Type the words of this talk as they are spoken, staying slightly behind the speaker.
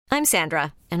I'm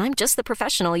Sandra, and I'm just the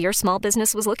professional your small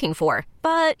business was looking for.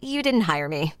 But you didn't hire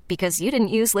me because you didn't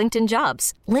use LinkedIn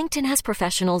Jobs. LinkedIn has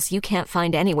professionals you can't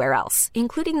find anywhere else,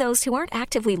 including those who aren't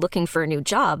actively looking for a new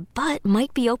job, but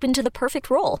might be open to the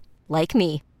perfect role, like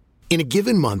me. In a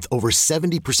given month, over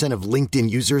 70% of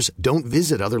LinkedIn users don't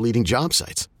visit other leading job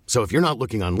sites. So if you're not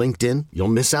looking on LinkedIn, you'll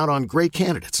miss out on great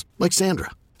candidates like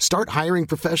Sandra. Start hiring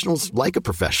professionals like a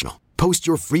professional. Post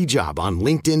your free job on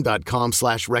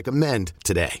linkedin.com/recommend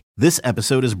today. This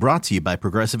episode is brought to you by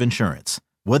Progressive Insurance.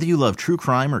 Whether you love true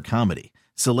crime or comedy,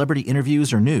 celebrity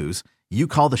interviews or news, you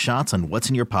call the shots on what's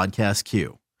in your podcast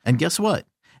queue. And guess what?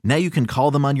 Now you can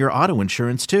call them on your auto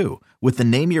insurance too with the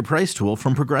Name Your Price tool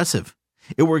from Progressive.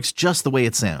 It works just the way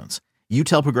it sounds. You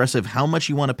tell Progressive how much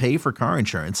you want to pay for car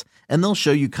insurance, and they'll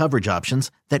show you coverage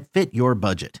options that fit your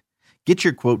budget. Get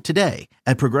your quote today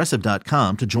at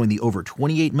Progressive.com to join the over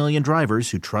 28 million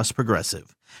drivers who trust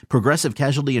Progressive. Progressive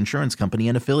Casualty Insurance Company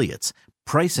and Affiliates.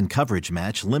 Price and coverage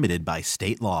match limited by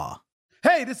state law.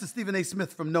 Hey, this is Stephen A.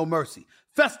 Smith from No Mercy.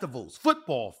 Festivals,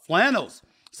 football, flannels.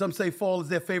 Some say fall is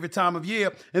their favorite time of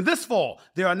year. And this fall,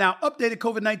 there are now updated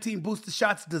COVID-19 booster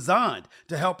shots designed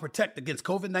to help protect against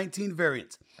COVID-19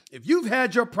 variants. If you've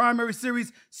had your primary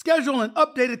series, schedule an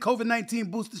updated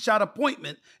COVID-19 booster shot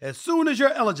appointment as soon as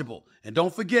you're eligible. And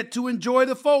don't forget to enjoy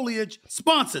the foliage,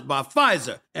 sponsored by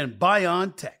Pfizer and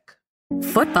BioNTech.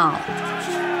 Football,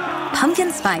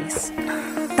 pumpkin spice,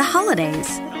 the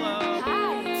holidays.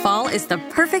 Fall is the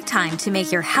perfect time to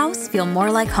make your house feel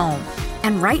more like home.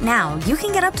 And right now, you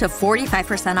can get up to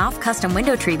 45% off custom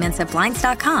window treatments at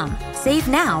Blinds.com. Save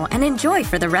now and enjoy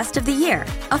for the rest of the year.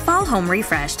 A fall home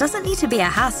refresh doesn't need to be a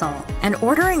hassle, and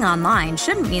ordering online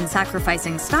shouldn't mean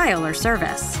sacrificing style or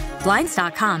service.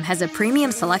 Blinds.com has a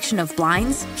premium selection of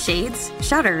blinds, shades,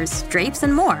 shutters, drapes,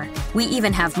 and more. We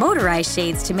even have motorized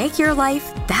shades to make your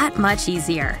life that much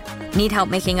easier. Need help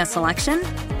making a selection?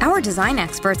 Our design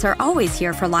experts are always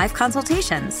here for live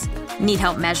consultations. Need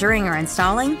help measuring or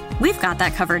installing? We've got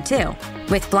that covered too.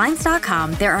 With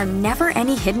Blinds.com, there are never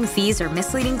any hidden fees or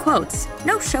misleading quotes,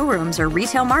 no showrooms or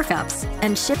retail markups,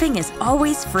 and shipping is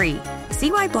always free.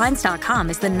 See why Blinds.com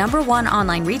is the #1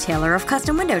 online retailer of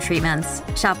custom window treatments.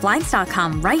 Shop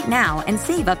Blinds.com right now and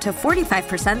save up to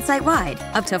 45% site-wide,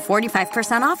 up to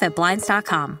 45% off at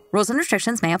Blinds.com. Rules and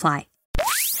restrictions may apply.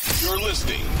 You're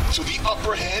listening to the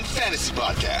Upper Hand Fantasy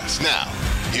Podcast. Now,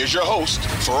 here's your host,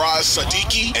 Faraz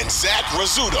Siddiqui and Zach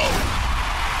Rizzuto.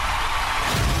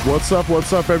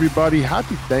 What's up, everybody?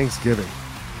 Happy Thanksgiving.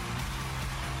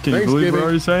 Can you believe we're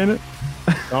already saying it?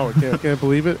 Oh, I can't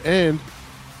believe it. And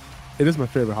it is my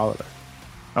favorite holiday.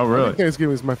 Oh, really? I think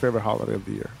Thanksgiving is my favorite holiday of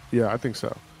the year. Yeah, I think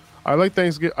so. I like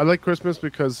Thanksgiving. I like Christmas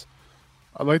because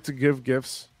I like to give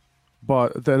gifts.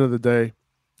 But at the end of the day,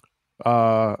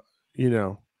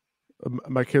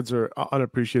 my kids are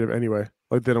unappreciative anyway.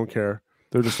 Like, they don't care.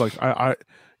 They're just like, I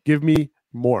give me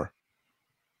more.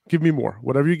 Give me more.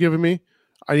 Whatever you're giving me,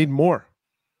 I need more.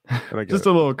 And I Just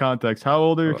a little context. How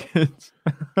old are your kids?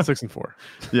 6 and 4.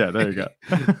 Yeah, there you go.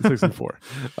 6 and 4.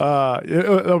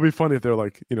 It'll be funny if they're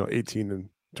like, 18 and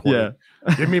 20. Yeah.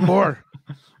 Give me more.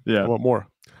 Yeah. I want more.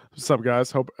 What's up,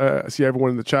 guys? Hope see everyone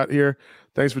in the chat here.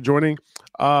 Thanks for joining.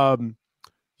 We got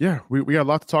a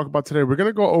lot to talk about today. We're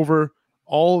gonna go over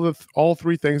all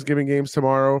 3 Thanksgiving games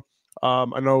tomorrow.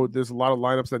 I know there's a lot of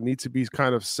lineups that need to be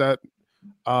kind of set,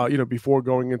 before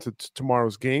going into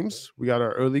tomorrow's games. We got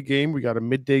our early game, we got a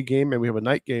midday game, and we have a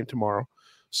night game tomorrow.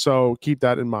 So keep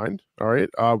that in mind. All right.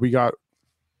 We got,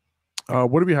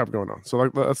 what do we have going on? So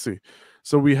let's see.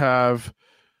 So we have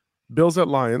Bills at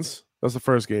Lions. That's the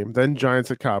first game. Then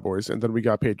Giants at Cowboys, and then we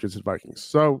got Patriots at Vikings.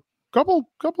 So couple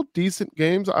decent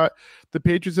games. The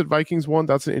Patriots at Vikings one,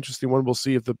 that's an interesting one. We'll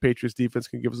see if the Patriots defense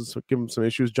can give them some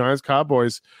issues. Giants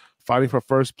Cowboys fighting for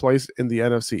first place in the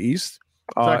NFC East,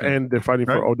 and they're fighting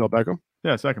for Odell Beckham.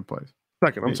 Yeah, second place.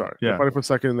 Second, I'm sorry. Yeah, they're fighting for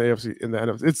second in the AFC in the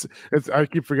NFC. It's I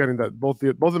keep forgetting that both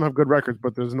of them have good records,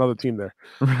 but there's another team there.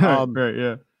 Right,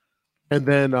 yeah. And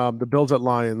then the Bills at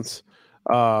Lions,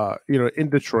 in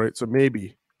Detroit. So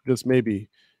maybe, just maybe,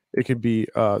 it could be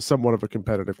somewhat of a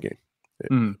competitive game.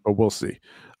 But we'll see.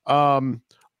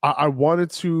 I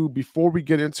wanted to, before we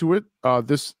get into it,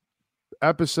 this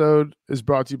episode is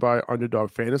brought to you by Underdog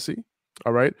Fantasy.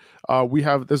 All right.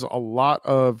 There's a lot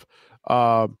of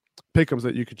pick'ems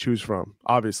that you could choose from,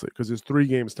 obviously, because there's 3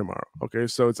 games tomorrow. Okay.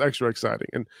 So it's extra exciting.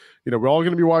 And, we're all going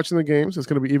to be watching the games. It's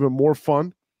going to be even more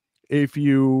fun if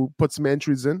you put some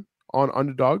entries in on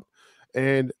Underdog.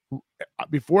 And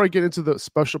before I get into the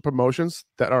special promotions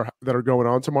that are going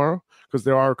on tomorrow, because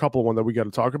there are a couple of them that we got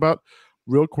to talk about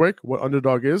real quick, what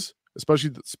Underdog is,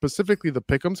 specifically the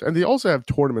pick'ems, and they also have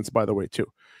tournaments, by the way, too.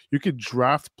 You could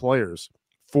draft players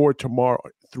for tomorrow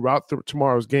throughout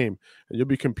tomorrow's game, and you'll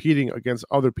be competing against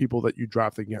other people that you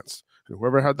draft against. And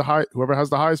whoever has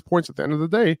the highest points at the end of the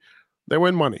day, they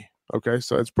win money. Okay,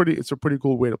 so it's a pretty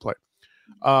cool way to play.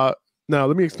 Now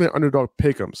let me explain Underdog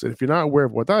Pick'ems. And if you're not aware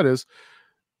of what that is,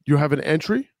 you have an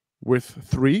entry with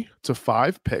 3 to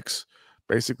 5 picks.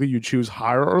 Basically, you choose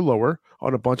higher or lower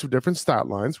on a bunch of different stat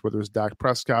lines, whether it's Dak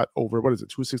Prescott over,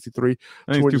 263,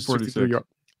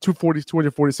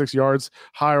 246 yards,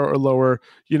 higher or lower,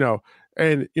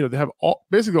 and they have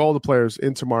basically all the players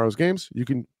in tomorrow's games. You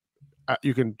can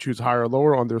choose higher or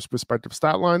lower on their respective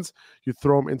stat lines. You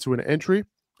throw them into an entry,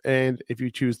 and if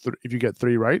you choose, if you get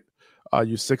 3 right,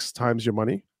 you 6 times your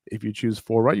money. If you choose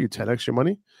 4 right, you 10x your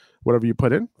money. Whatever you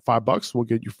put in, $5 will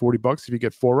get you $40 if you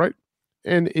get 4 right.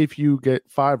 And if you get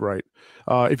 5 right,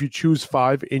 if you choose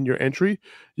 5 in your entry,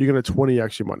 you're going to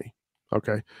 20x your money.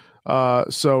 Okay.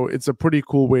 So it's a pretty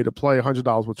cool way to play.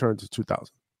 $100 will turn to $2,000.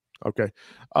 Okay.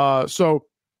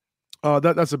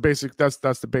 That's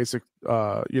the basic,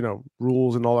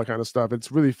 rules and all that kind of stuff.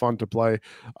 It's really fun to play.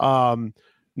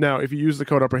 Now, if you use the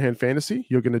code Upper Hand Fantasy,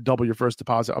 you're going to double your first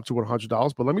deposit up to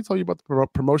 $100. But let me tell you about the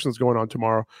promotions going on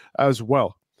tomorrow as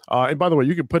well. And by the way,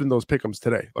 you can put in those pick'ems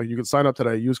today. Like, you can sign up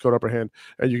today, use code Upper Hand,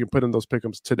 and you can put in those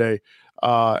pick'ems today.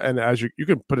 And as you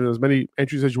can put in as many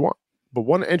entries as you want. But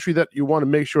one entry that you want to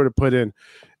make sure to put in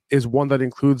is one that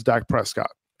includes Dak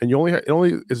Prescott, and it's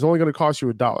only going to cost you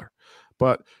 $1.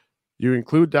 But you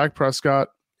include Dak Prescott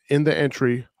in the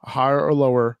entry, higher or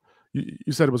lower.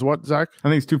 You said it was what, Zach? I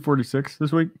think it's 246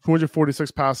 this week.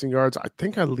 246 passing yards. I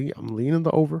think I'm leaning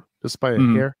the over just by a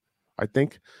hair. I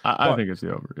think. I think it's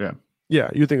the over. Yeah. Yeah,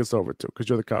 you think it's over too because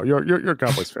you're the cow. You're a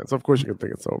Cowboys fan, so of course you can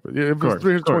think it's over. If it's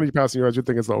 320 passing yards, you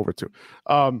think it's the over too.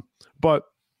 But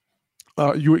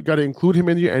you got to include him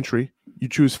in your entry. You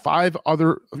choose 4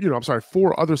 other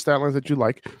stat lines that you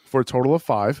like for a total of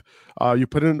 5. You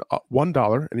put in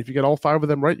 $1, and if you get all 5 of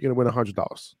them right, you're going to win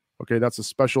 $100. Okay, that's a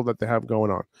special that they have going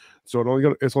on. So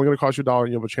it's only going to cost you $1,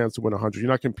 and you have a chance to win $100. You're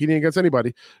not competing against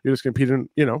anybody. You're just competing,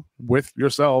 with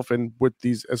yourself and with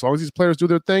these. As long as these players do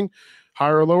their thing,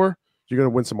 higher or lower, you're going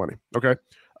to win some money. Okay.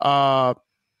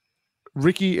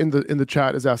 Ricky in the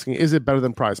chat is asking, is it better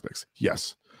than Prize Picks?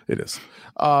 Yes, it is.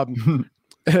 And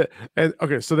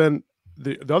okay, so then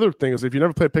the other thing is, if you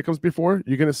never played Pick'ems before,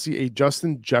 you're going to see a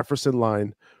Justin Jefferson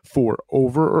line for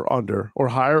over or under or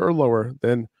higher or lower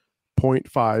than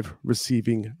 0.5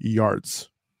 receiving yards,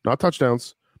 not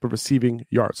touchdowns, but receiving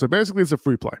yards. So basically it's a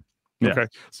free play. Yeah. Okay.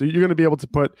 So you're going to be able to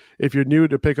put, if you're new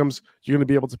to Pick'ems, you're going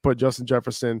to be able to put Justin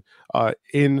Jefferson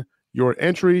in your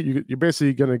entry. You're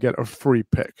basically going to get a free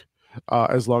pick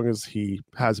as long as he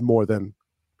has more than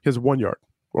his 1 yard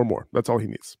or more. That's all he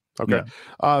needs. Okay.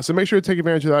 Yeah. So make sure to take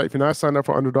advantage of that. If you're not signed up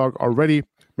for Underdog already,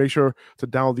 make sure to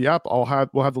download the app. We'll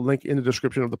have the link in the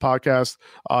description of the podcast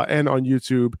and on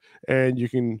YouTube, and you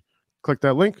can click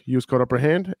that link, use code Upper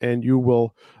Hand, and they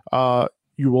will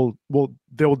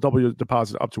double your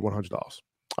deposit up to $100.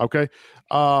 Okay.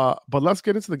 But let's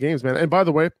get into the games, man. And by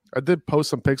the way, I did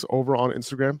post some picks over on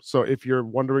Instagram. So if you're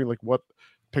wondering like what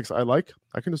picks I like,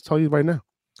 I can just tell you right now.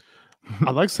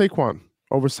 I like Saquon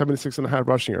over 76.5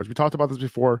 rushing yards. We talked about this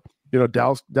before.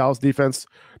 Dallas defense,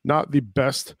 not the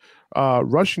best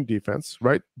rushing defense,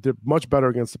 right? They're much better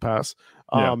against the pass.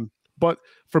 But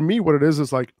for me, what it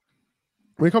is like,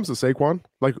 when it comes to Saquon,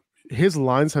 like, his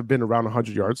lines have been around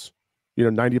 100 yards,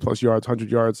 90 plus yards, 100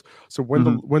 yards. So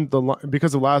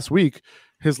because of last week,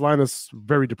 his line is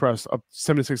very depressed, up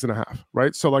 76.5,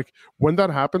 right? So like, when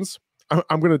that happens,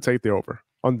 I'm going to take the over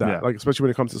on that. Like, especially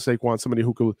when it comes to Saquon, somebody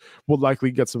who will likely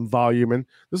get some volume. And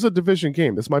this is a division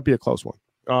game. This might be a close one.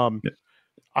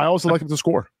 I also like him to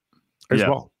score as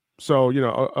well. So, a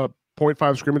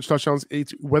 0.5 scrimmage touchdowns,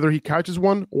 whether he catches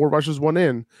one or rushes one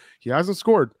in, he hasn't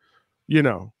scored.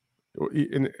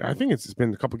 And I think it's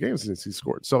been a couple games since he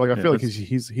scored. So like, I feel like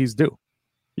he's due.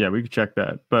 Yeah, we could check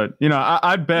that. But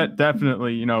I'd bet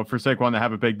definitely, for Saquon to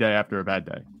have a big day after a bad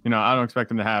day. I don't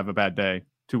expect him to have a bad day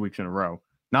 2 weeks in a row.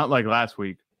 Not like last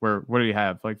week where what did he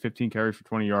have? Like 15 carries for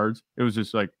 20 yards. It was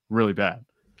just like really bad.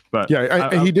 But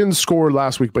yeah, he didn't score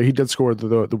last week, but he did score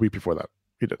the week before that.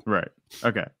 He did. Right.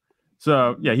 Okay.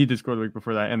 So yeah, he did score the week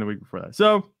before that and the week before that.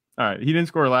 So all right, he didn't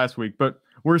score last week, but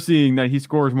we're seeing that he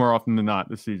scores more often than not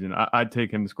this season. I'd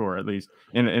take him to score at least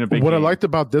in a big game. I liked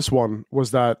about this one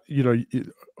was that,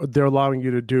 they're allowing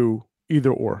you to do either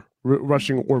or,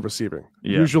 rushing or receiving.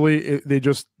 Yeah. Usually they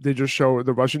just show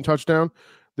the rushing touchdown.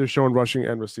 They're showing rushing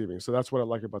and receiving. So that's what I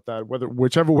like about that.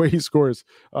 Whichever way he scores,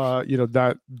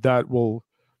 that will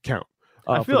count.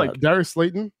 I feel like Darius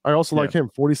Slayton, I also like him,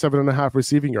 47.5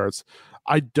 receiving yards.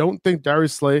 I don't think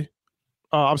Darius Slay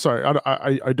I'm sorry.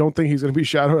 I don't think he's going to be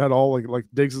shadowed at all. Like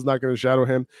Diggs is not going to shadow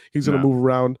him. He's going to move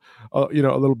around, a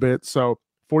little bit. So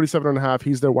 47.5.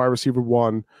 He's their wide receiver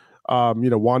 1.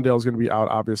 Wandale is going to be out,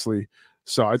 obviously.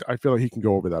 So I feel like he can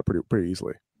go over that pretty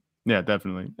easily. Yeah,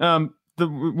 definitely.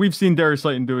 We've seen Darius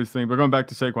Slayton do his thing, but going back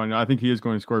to Saquon, I think he is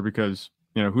going to score because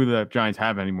who the Giants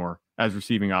have anymore as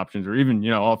receiving options or even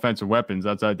offensive weapons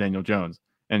outside Daniel Jones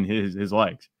and his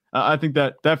legs. I think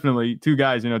that definitely two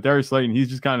guys. Darius Slayton, he's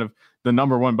just kind of the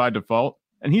number one by default,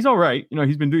 and he's all right.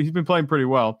 He's been playing pretty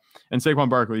well, and Saquon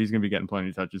Barkley, he's going to be getting plenty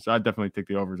of touches. So I definitely take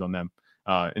the overs on them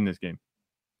in this game.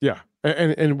 Yeah,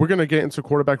 and we're going to get into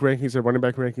quarterback rankings and running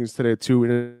back rankings today too,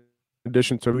 in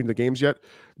addition to reading the games yet.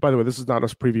 By the way, this is not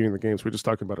us previewing the games. We're just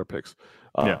talking about our picks.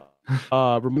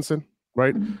 Robinson,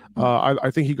 right?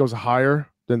 I think he goes higher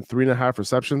than 3.5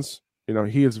 receptions.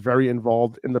 He is very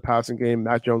involved in the passing game.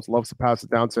 Matt Jones loves to pass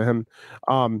it down to him.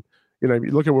 If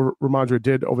you look at what Ramondre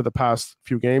did over the past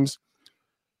few games,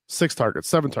 6 targets,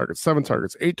 7 targets, 7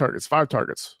 targets, 8 targets, 5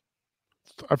 targets.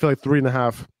 I feel like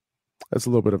 3.5, that's a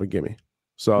little bit of a gimme.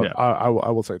 So I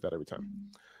will take that every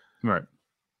time. Right.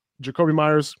 Jacoby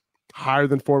Myers, higher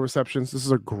than 4 receptions. This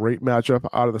is a great matchup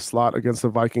out of the slot against the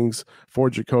Vikings for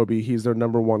Jacoby. He's their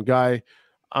number 1 guy.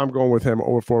 I'm going with him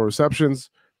over 4 receptions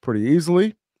pretty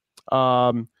easily.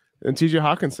 And TJ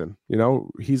Hawkinson,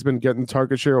 he's been getting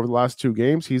target share over the last 2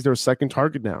 games. He's their second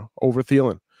target now over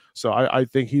Thielen. So I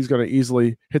think he's going to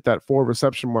easily hit that 4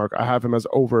 reception mark. I have him as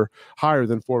over higher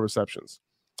than 4 receptions.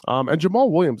 And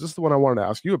Jamal Williams, this is the one I wanted to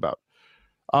ask you about.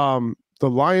 The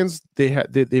Lions,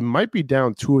 they might be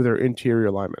down 2 of their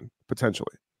interior linemen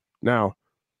potentially. Now,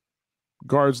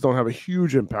 guards don't have a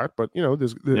huge impact, but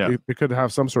they could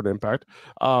have some sort of impact.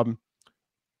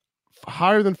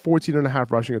 Higher than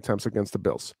 14.5 rushing attempts against the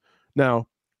Bills. Now,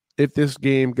 if this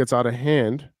game gets out of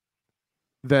hand,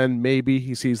 then maybe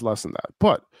he sees less than that.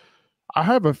 But I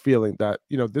have a feeling that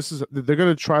they're going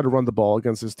to try to run the ball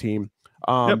against this team.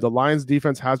 The Lions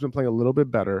defense has been playing a little bit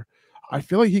better. I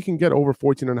feel like he can get over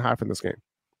 14.5 in this game.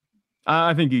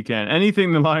 I think he can.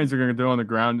 Anything the Lions are going to do on the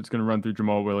ground, it's going to run through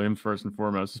Jamal Williams first and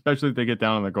foremost, especially if they get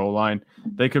down on the goal line.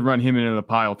 They could run him into the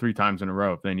pile 3 times in a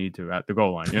row if they need to at the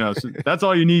goal line. So that's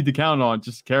all you need to count on,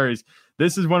 just carries.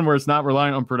 This is one where it's not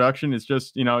reliant on production. It's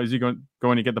just, is he going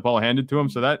to get the ball handed to him?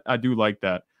 So that I do like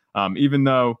that. Even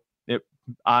though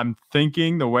I'm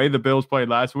thinking the way the Bills played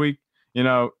last week,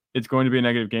 it's going to be a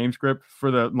negative game script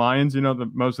for the Lions, the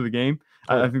most of the game.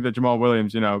 I think that Jamal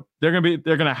Williams, they're going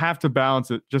to have to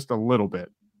balance it just a little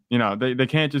bit. They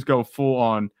can't just go full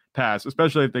on pass,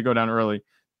 especially if they go down early.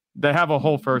 They have a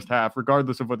whole first half,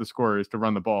 regardless of what the score is, to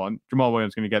run the ball, and Jamal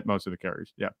Williams is going to get most of the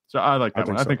carries. Yeah. So I like that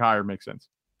one. I think higher makes sense.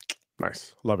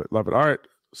 Nice. Love it. All right.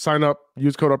 Sign up,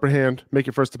 use code UPPERHAND, make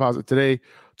your first deposit today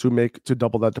to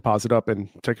double that deposit up and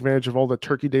take advantage of all the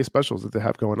Turkey Day specials that they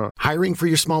have going on. Hiring for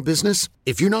your small business?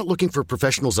 If you're not looking for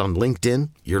professionals on LinkedIn,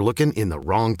 you're looking in the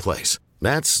wrong place.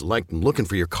 That's like looking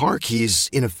for your car keys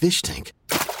in a fish tank.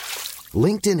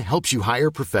 LinkedIn helps you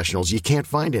hire professionals you can't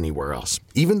find anywhere else,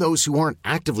 even those who aren't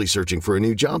actively searching for a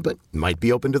new job but might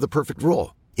be open to the perfect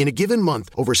role. In a given month,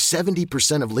 over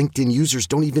 70% of LinkedIn users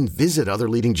don't even visit other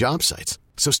leading job sites.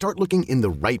 So start looking in the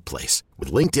right place.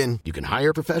 With LinkedIn, you can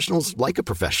hire professionals like a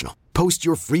professional. Post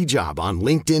your free job on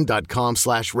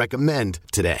linkedin.com/recommend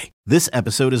today. This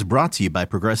episode is brought to you by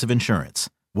Progressive Insurance.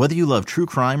 Whether you love true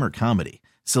crime or comedy,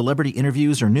 celebrity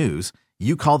interviews or news,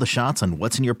 you call the shots on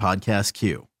what's in your podcast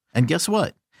queue. And guess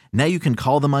what? Now you can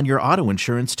call them on your auto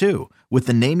insurance too with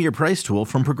the Name Your Price tool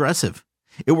from Progressive.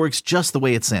 It works just the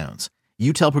way it sounds.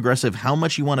 You tell Progressive how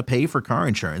much you want to pay for car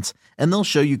insurance, and they'll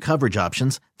show you coverage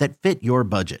options that fit your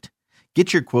budget.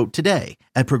 Get your quote today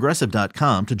at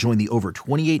Progressive.com to join the over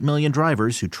 28 million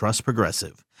drivers who trust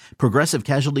Progressive. Progressive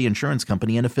Casualty Insurance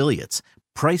Company and Affiliates.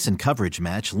 Price and coverage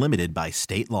match limited by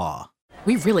state law.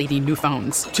 We really need new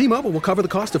phones. T-Mobile will cover the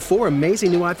cost of 4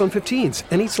 amazing new iPhone 15s,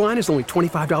 and each line is only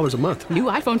 $25 a month. New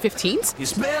iPhone 15s?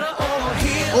 It's better over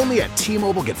here. Only at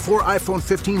T-Mobile, get 4 iPhone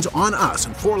 15s on us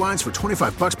and 4 lines for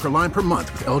 $25 per line per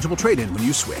month with eligible trade-in when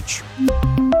you switch.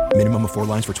 Minimum of 4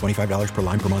 lines for $25 per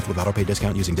line per month with autopay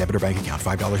discount using debit or bank account.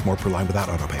 $5 more per line without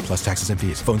autopay, plus taxes and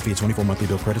fees. Phone fee at 24 monthly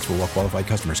bill credits for well-qualified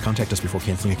customers. Contact us before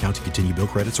canceling account to continue bill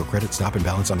credits or credit stop and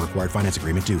balance on required finance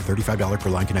agreement due. $35 per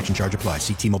line connection charge applies.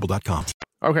 See T-Mobile.com.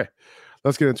 Okay,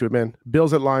 let's get into it, man.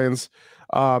 Bills at Lions.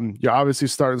 You're obviously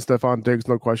starting Stephon Diggs,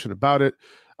 no question about it.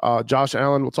 Josh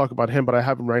Allen, we'll talk about him, but I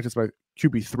have him ranked as my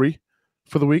QB3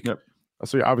 for the week. Yep.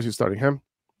 So you're obviously starting him.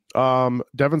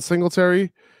 Devin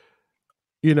Singletary,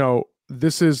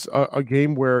 this is a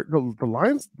game where the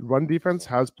Lions' run defense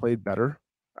has played better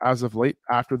as of late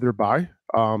after their bye.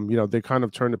 They kind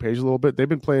of turned the page a little bit. They've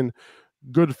been playing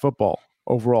good football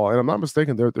overall. And I'm not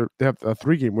mistaken, they have a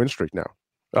 3-game win streak now.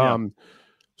 Yeah.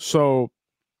 So,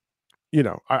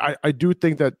 I do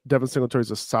think that Devin Singletary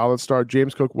is a solid start.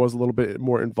 James Cook was a little bit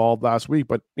more involved last week,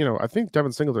 but, I think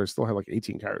Devin Singletary still had like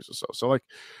 18 carries or so. So, like,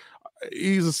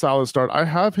 he's a solid start. I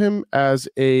have him as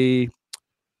a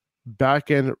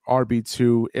back-end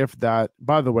RB2, if that.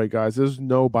 By the way, guys, there's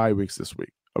no bye weeks this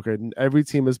week. Okay, every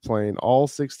team is playing all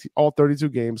 32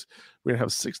 games. We're gonna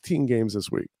have 16 games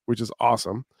this week, which is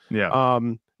awesome. Yeah.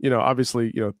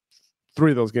 Obviously,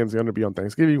 3 of those games are going to be on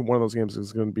Thanksgiving. One of those games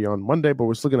is going to be on Monday, but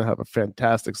we're still going to have a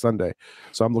fantastic Sunday.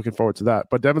 So I'm looking forward to that.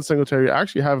 But Devin Singletary, I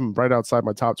actually have him right outside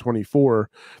my top 24,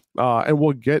 and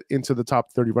we'll get into the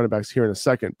top 30 running backs here in a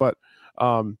second. But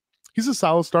he's a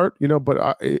solid start,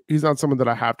 but he's not someone that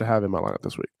I have to have in my lineup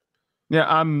this week. Yeah,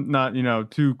 I'm not,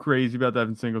 too crazy about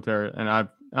Devin Singletary, and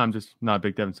I'm just not a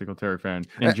big Devin Singletary fan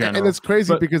in general. And it's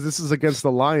crazy because this is against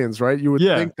the Lions, right? You would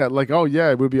think that, like, oh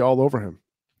yeah, it would be all over him.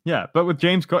 Yeah, but with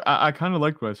James Cook, I kind of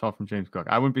liked what I saw from James Cook.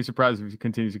 I wouldn't be surprised if he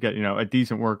continues to get, a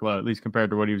decent workload, at least compared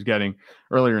to what he was getting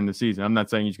earlier in the season. I'm not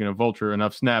saying he's going to vulture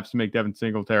enough snaps to make Devin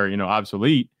Singletary,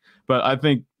 obsolete, but I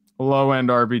think low-end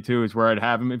RB2 is where I'd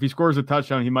have him. If he scores a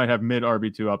touchdown, he might have mid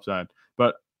RB2 upside,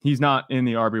 but he's not in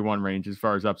the RB1 range as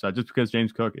far as upside, just because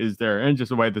James Cook is there and just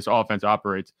the way this offense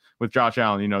operates with Josh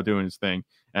Allen, doing his thing,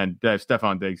 and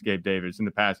Stephon Diggs, Gabe Davis in the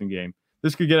passing game.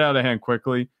 This could get out of hand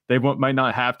quickly. They might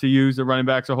not have to use the running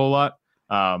backs a whole lot.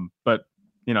 But,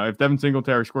 if Devin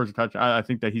Singletary scores a touch, I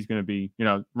think that he's going to be,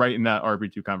 right in that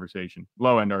RB2 conversation.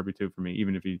 Low-end RB2 for me,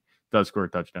 even if he does score a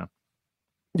touchdown.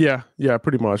 Yeah,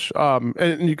 pretty much.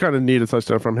 And you kind of need a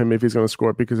touchdown from him if he's going to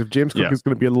score, because if James Cook is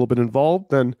going to be a little bit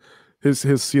involved, then his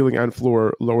ceiling and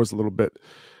floor lowers a little bit.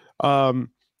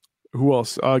 Who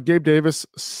else? Gabe Davis,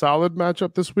 solid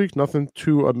matchup this week. Nothing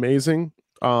too amazing.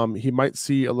 He might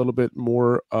see a little bit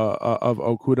more of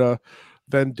Okudah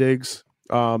than Diggs.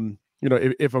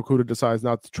 If Okudah decides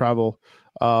not to travel.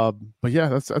 But yeah,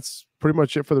 that's pretty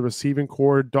much it for the receiving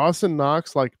core. Dawson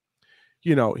Knox,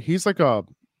 he's like a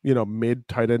mid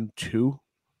tight end 2.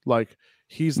 Like,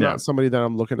 he's not somebody that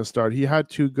I'm looking to start. He had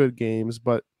 2 good games,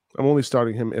 but I'm only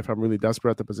starting him if I'm really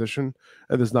desperate at the position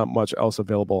and there's not much else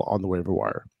available on the waiver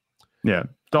wire. Yeah,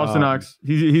 Dawson Knox,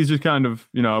 he's just kind of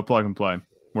a plug and play,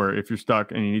 where if you're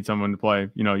stuck and you need someone to play,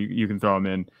 you can throw him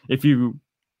in. If you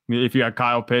got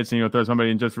Kyle Pitts and throw somebody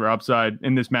in just for upside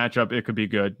in this matchup, it could be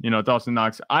good. Dawson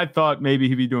Knox, I thought maybe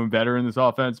he'd be doing better in this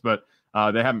offense, but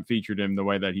they haven't featured him the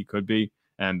way that he could be.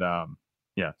 And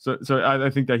so I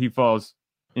think that he falls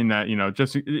in that,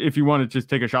 just if you want to just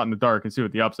take a shot in the dark and see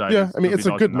what the upside is. Yeah, I mean, it's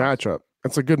a good matchup.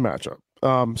 It's a good matchup.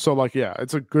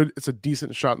 It's a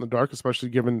decent shot in the dark, especially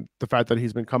given the fact that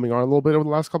he's been coming on a little bit over the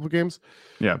last couple of games.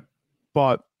 Yeah.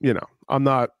 But, I'm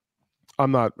not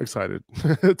excited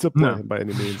to play him by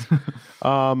any means.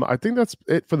 I think that's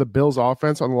it for the Bills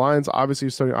offense. On the Lions, obviously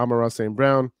you're starting Amon-Ra St.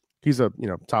 Brown. He's a,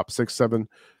 top 6-7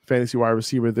 fantasy wide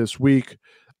receiver this week.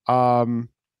 Jamal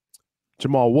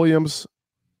Williams,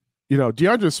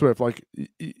 DeAndre Swift, like,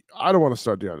 I don't want to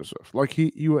start DeAndre Swift. Like,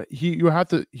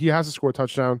 he has to score a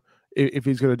touchdown if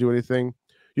he's going to do anything.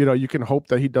 You can hope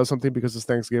that he does something because it's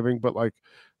Thanksgiving, but like,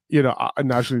 a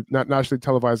nationally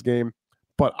televised game.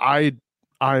 But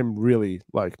I'm really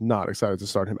like not excited to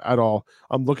start him at all.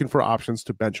 I'm looking for options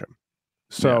to bench him.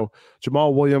 So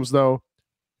Jamal Williams, though,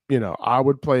 I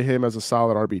would play him as a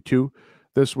solid RB2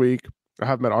 this week. I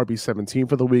have him at RB17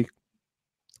 for the week.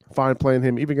 Fine playing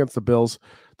him even against the Bills.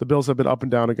 The Bills have been up and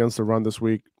down against the run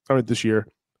this year.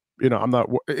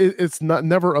 It's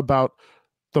never about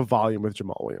the volume with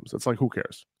Jamal Williams. It's like, who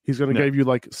cares? He's going to give you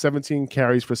like 17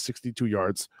 carries for 62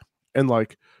 yards and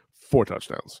like 4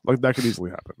 touchdowns. Like, that could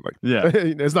easily happen. Like,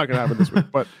 it's not going to happen this week,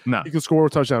 but he can score a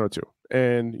touchdown or 2.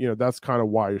 And, that's kind of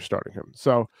why you're starting him.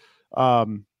 So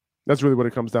that's really what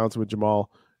it comes down to with Jamal.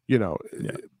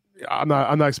 I'm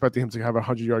not expecting him to have a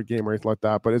 100-yard game or anything like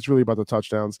that, but it's really about the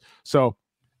touchdowns. So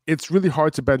it's really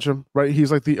hard to bench him, right?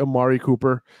 He's like the Amari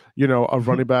Cooper, of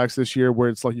running backs this year, where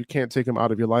it's like you can't take him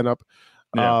out of your lineup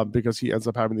because he ends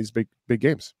up having these big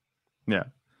games. Yeah.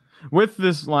 With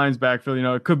this Lions backfield,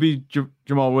 it could be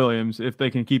Jamal Williams if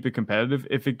they can keep it competitive.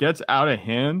 If it gets out of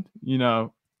hand,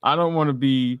 I don't want to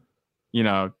be,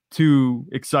 too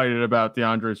excited about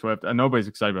DeAndre Swift. And nobody's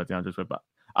excited about DeAndre Swift, but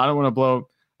I don't want to blow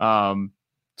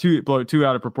too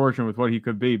out of proportion with what he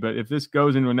could be. But if this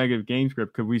goes into a negative game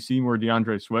script, could we see more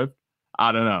DeAndre Swift?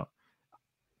 I don't know.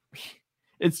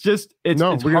 It's we're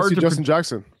going to see Justin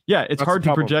Jackson. Yeah, it's hard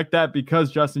to project that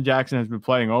because Justin Jackson has been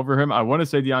playing over him. I want to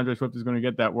say DeAndre Swift is going to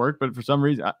get that work, but for some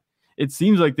reason, it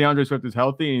seems like DeAndre Swift is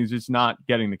healthy and he's just not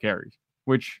getting the carries,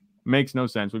 which makes no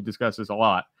sense. We've discussed this a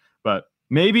lot, but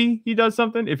maybe he does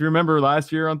something. If you remember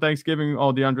last year on Thanksgiving,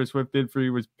 all DeAndre Swift did for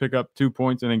you was pick up 2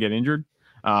 points and then get injured.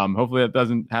 Hopefully that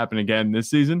doesn't happen again this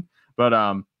season. But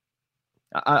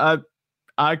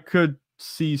I could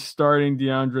see starting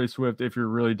DeAndre Swift if you're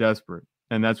really desperate.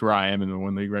 And that's where I am in the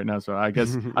one league right now. So I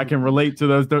guess I can relate to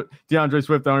those DeAndre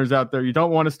Swift owners out there. You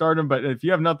don't want to start him, but if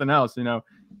you have nothing else, I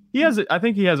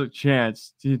think he has a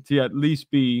chance to at least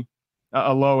be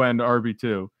a low end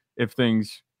RB2 if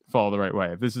things fall the right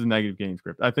way. If this is a negative game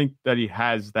script, I think that he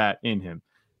has that in him.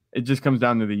 It just comes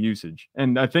down to the usage.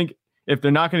 And I think if they're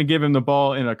not going to give him the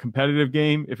ball in a competitive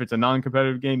game, if it's a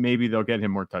non-competitive game, maybe they'll get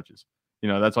him more touches.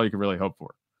 That's all you can really hope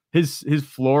for. His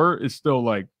floor is still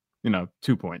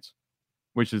 2 points,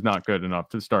 which is not good enough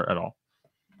to start at all.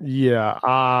 Yeah.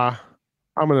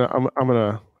 I'm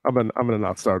gonna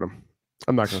not start him.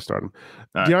 I'm not gonna start him.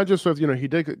 Right. DeAndre Swift, he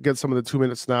did get some of the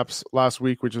 2-minute snaps last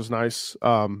week, which is nice.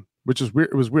 Which is weird.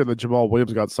 It was weird that Jamal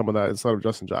Williams got some of that instead of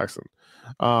Justin Jackson.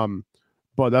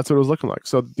 But that's what it was looking like.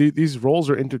 So these roles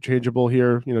are interchangeable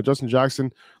here. Justin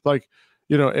Jackson,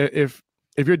 if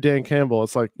you're Dan Campbell,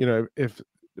 it's if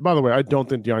by the way, I don't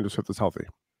think DeAndre Swift is healthy.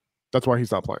 That's why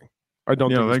he's not playing. I don't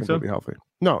think he's completely healthy.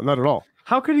 No, not at all.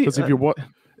 How could he? Because if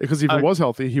he was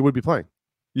healthy, he would be playing.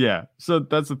 Yeah. So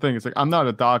that's the thing. It's I'm not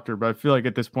a doctor, but I feel like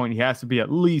at this point he has to be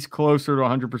at least closer to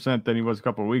 100% than he was a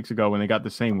couple of weeks ago when they got the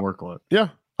same workload. Yeah.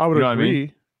 I would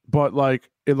agree, but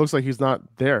it looks like he's not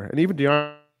there, and even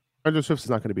DeAndre Swift is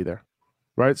not going to be there,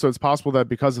 right? So it's possible that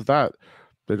because of that,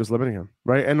 they're just limiting him,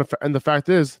 right? And the fact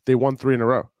is, they won 3 in a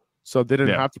row, so they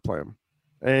didn't have to play him.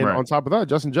 And on top of that,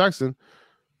 Justin Jackson,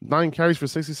 9 carries for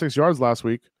 66 yards last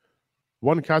week,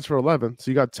 1 catch for 11,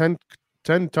 so you got 10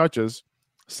 touches,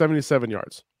 77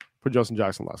 yards for Justin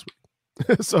Jackson last week.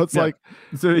 So it's so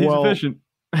he's efficient.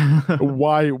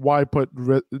 why put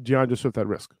DeAndre Swift at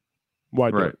risk? Why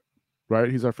do it?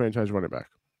 Right? He's our franchise running back.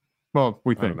 Well,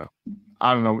 we think.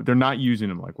 I don't know. They're not using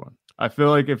him like one. I feel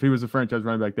like if he was a franchise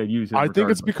running back, they'd use him. I think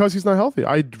it's because he's not healthy.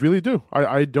 I really do.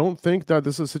 I don't think that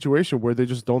this is a situation where they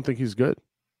just don't think he's good.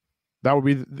 That would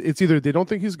be. It's either they don't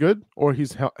think he's good or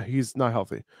he's not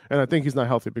healthy. And I think he's not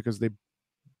healthy because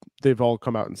they've all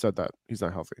come out and said that he's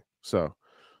not healthy. So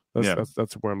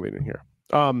that's where I'm leaning here.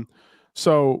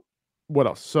 So what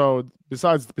else? So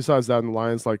besides that in the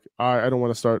Lions, I don't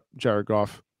want to start Jared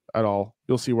Goff at all.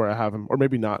 You'll see where I have him, or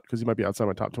maybe not, because he might be outside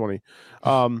my top 20.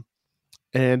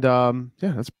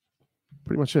 That's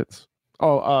pretty much it.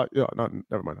 Never mind.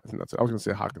 I think that's it. I was going to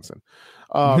say Hawkinson.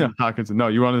 Hawkinson. No,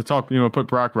 you wanted to talk. Put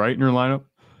Brock Wright in your lineup?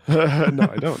 No,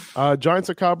 I don't. Giants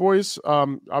and Cowboys.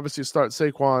 Obviously, start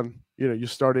Saquon. You're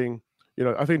starting.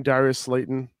 I think Darius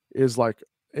Slayton is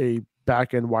a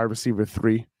back end wide receiver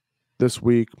 3 this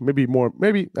week. Maybe more.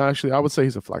 Maybe actually, I would say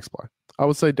he's a flex play. I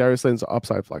would say Darius Slayton's an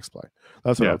upside flex play.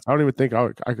 That's what I don't even think I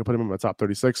could put him in my top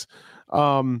 36.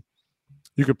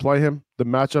 You could play him. The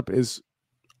matchup is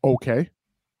okay.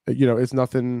 It's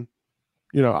nothing.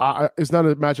 It's not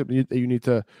a matchup that you need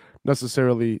to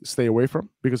necessarily stay away from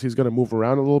because he's going to move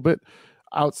around a little bit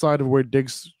outside of where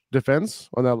Diggs defends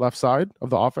on that left side of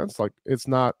the offense. It's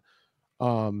not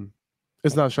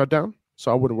shut down,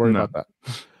 so I wouldn't worry about that.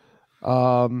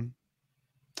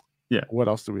 What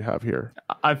else do we have here?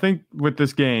 I think with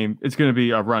this game, it's going to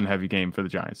be a run-heavy game for the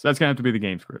Giants. That's going to have to be the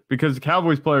game script because the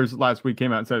Cowboys players last week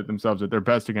came out and said it themselves that they're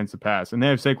best against the pass, and they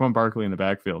have Saquon Barkley in the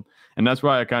backfield, and that's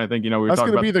why I kind of think that's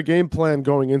going to be the game plan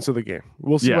going into the game.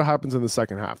 We'll see what happens in the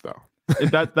second half, though.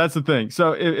 That's the thing.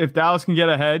 So if Dallas can get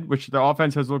ahead, which the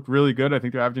offense has looked really good, I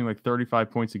think they're averaging 35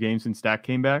 points a game since Dak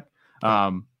came back.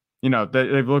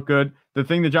 They've looked good. The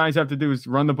thing the Giants have to do is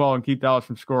run the ball and keep Dallas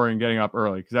from scoring and getting up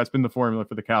early because that's been the formula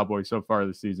for the Cowboys so far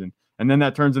this season. And then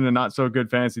that turns into not so good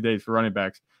fantasy days for running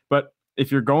backs. But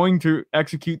if you're going to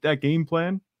execute that game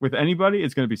plan with anybody,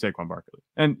 it's going to be Saquon Barkley.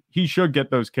 And he should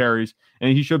get those carries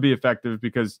and he should be effective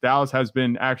because Dallas has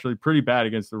been actually pretty bad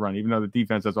against the run, even though the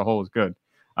defense as a whole is good.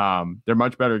 They're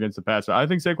much better against the pass. So I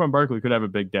think Saquon Barkley could have a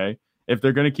big day. If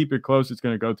they're going to keep it close, it's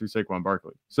going to go through Saquon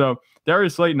Barkley. So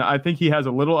Darius Slayton, I think he has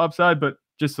a little upside, but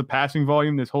just the passing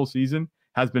volume this whole season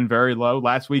has been very low.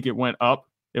 Last week it went up.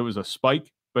 It was a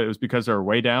spike, but it was because they were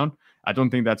way down. I don't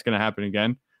think that's going to happen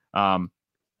again.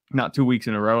 Not 2 weeks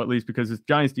in a row, at least, because the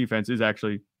Giants defense is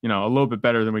actually, a little bit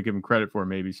better than we give him credit for,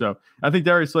 maybe. So I think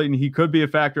Darius Slayton, he could be a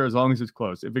factor as long as it's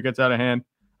close. If it gets out of hand,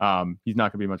 he's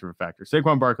not going to be much of a factor.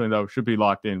 Saquon Barkley, though, should be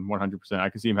locked in 100%. I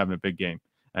can see him having a big game.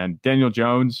 And Daniel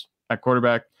Jones at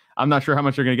quarterback, I'm not sure how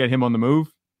much they're going to get him on the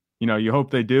move. You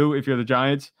hope they do if you're the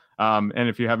Giants. And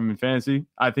if you have him in fantasy,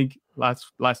 I think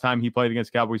last time he played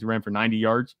against Cowboys, he ran for 90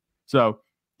 yards. So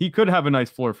he could have a nice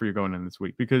floor for you going in this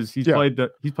week because he's played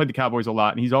the Cowboys a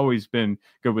lot and he's always been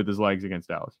good with his legs against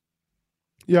Dallas.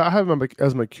 Yeah, I have him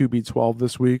as my QB 12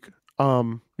 this week.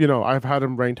 I've had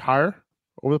him ranked higher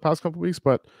over the past couple of weeks,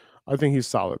 but I think he's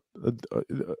solid.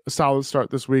 A solid start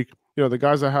this week. The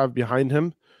guys I have behind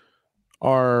him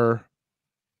are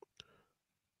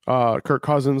Kirk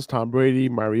Cousins, Tom Brady,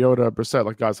 Mariota, Brissett,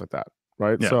 like guys like that,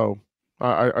 right? Yeah. So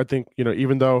I think,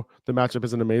 even though the matchup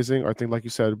isn't amazing, I think, like you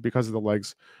said, because of the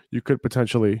legs, you could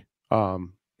potentially, put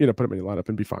him in your lineup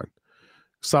and be fine.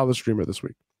 Solid streamer this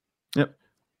week. Yep.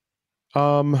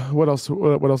 What else?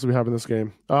 What else do we have in this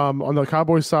game? On the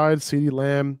Cowboys side, CeeDee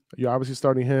Lamb, you're obviously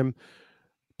starting him.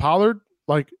 Pollard,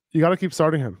 like you got to keep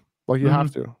starting him, like you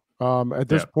have to. At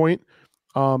this point,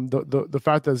 the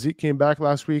fact that Zeke came back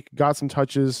last week, got some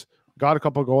touches, got a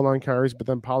couple of goal line carries, but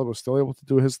then Pollard was still able to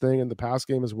do his thing in the pass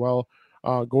game as well,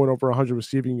 going over 100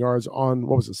 receiving yards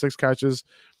on 6 catches.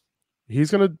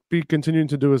 He's going to be continuing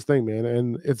to do his thing, man,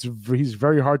 and he's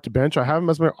very hard to bench. I have him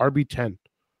as my RB10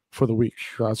 for the week,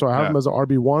 so I have him as an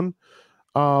RB1,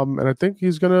 and I think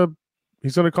he's gonna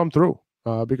come through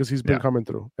because he's been coming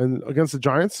through. And against the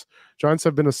Giants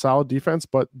have been a solid defense,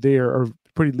 but they are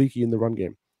pretty leaky in the run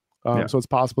game. So it's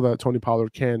possible that Tony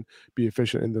Pollard can be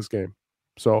efficient in this game.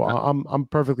 So I'm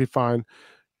perfectly fine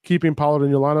keeping Pollard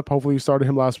in your lineup. Hopefully you started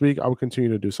him last week. I will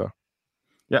continue to do so.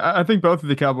 Yeah, I think both of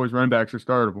the Cowboys running backs are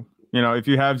startable. If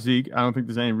you have Zeke, I don't think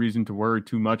there's any reason to worry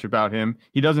too much about him.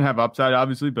 He doesn't have upside,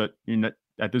 obviously, but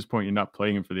at this point, you're not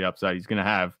playing him for the upside. He's going to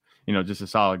have, just a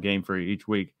solid game for each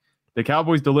week. The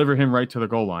Cowboys deliver him right to the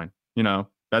goal line.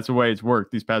 That's the way it's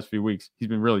worked these past few weeks. He's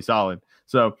been really solid.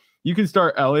 So you can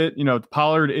start Elliott.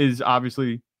 Pollard is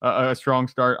obviously a strong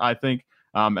start, I think.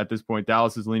 At this point,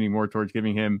 Dallas is leaning more towards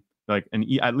giving him like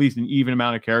at least an even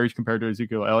amount of carries compared to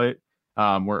Ezekiel Elliott,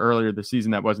 where earlier this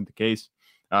season that wasn't the case.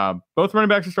 Both running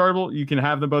backs are startable. You can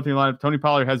have them both in your lineup. Tony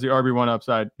Pollard has the RB1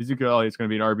 upside. Ezekiel Elliott's going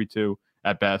to be an RB2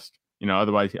 at best.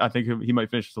 Otherwise, I think he might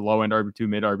finish as a low end RB2,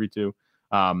 mid RB2,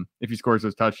 if he scores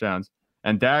those touchdowns.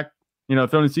 And Dak,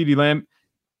 throwing CeeDee Lamb.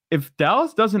 If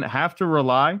Dallas doesn't have to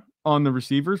rely on the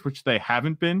receivers, which they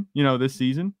haven't been, this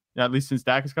season, at least since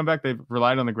Dak has come back, they've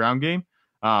relied on the ground game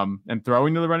and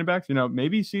throwing to the running backs.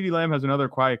 Maybe CeeDee Lamb has another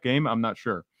quiet game. I'm not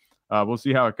sure. We'll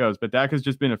see how it goes. But Dak has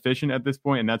just been efficient at this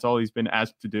point, and that's all he's been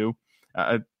asked to do.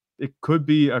 It could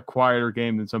be a quieter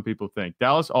game than some people think.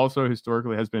 Dallas also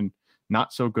historically has been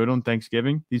not so good on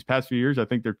Thanksgiving these past few years. I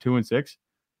think they're 2-6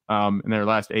 in their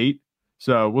last 8.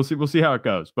 So we'll see how it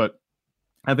goes. But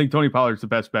I think Tony Pollard's the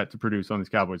best bet to produce on this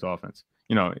Cowboys offense,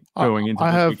 going into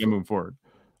this week and moving forward.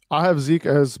 I have Zeke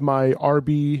as my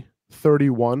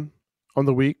RB31 on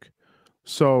the week.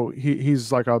 So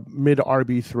he's like a mid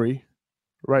RB3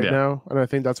 right now. And I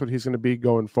think that's what he's going to be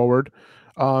going forward.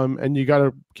 And you got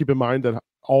to keep in mind that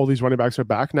all these running backs are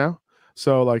back now.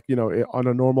 So, on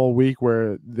a normal week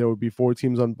where there would be 4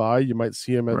 teams on bye, you might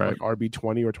see him at like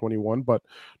RB20 or 21. But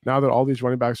now that all these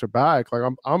running backs are back, like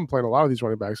I'm playing a lot of these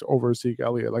running backs over Zeke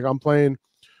Elliott. Like I'm playing.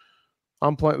 You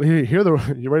ready to hear the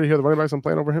running backs I'm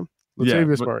playing over him?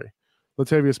 Latavius Murray,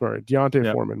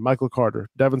 Deontay Foreman, Michael Carter,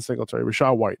 Devin Singletary,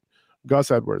 Rachaad White, Gus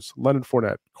Edwards, Leonard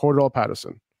Fournette, Cordell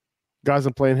Patterson. Guys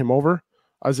I'm playing him over: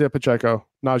 Isaiah Pacheco,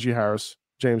 Najee Harris,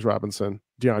 James Robinson,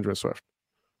 DeAndre Swift.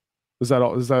 Is that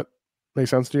all? Does that make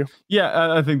sense to you?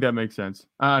 Yeah, I think that makes sense.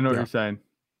 I know what you're saying.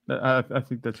 I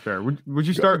think that's fair. Would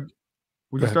you start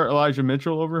Elijah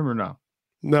Mitchell over him or no?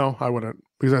 No, I wouldn't,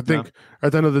 because I think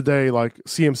at the end of the day, like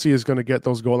CMC is going to get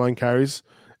those goal line carries,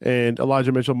 and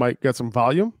Elijah Mitchell might get some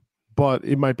volume, but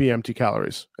it might be empty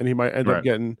calories, and he might end up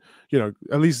getting,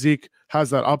 at least Zeke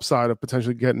has that upside of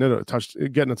potentially getting a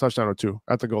touchdown or 2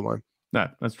 at the goal line.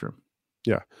 That's true.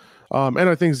 Yeah. And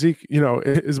I think Zeke,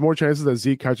 is more chances that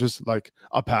Zeke catches like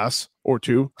a pass or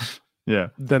 2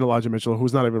 than Elijah Mitchell,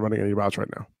 who's not even running any routes right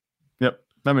now. Yep.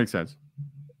 That makes sense.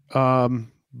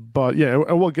 But yeah,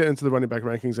 and we'll get into the running back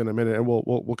rankings in a minute, and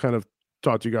we'll kind of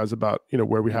talk to you guys about,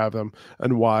 where we have them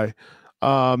and why.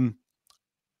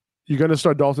 You're going to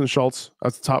start Dalton Schultz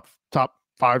as the top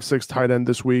 5-6 tight end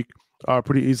this week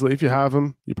pretty easily. If you have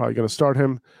him, you're probably going to start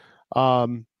him.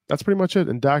 That's pretty much it.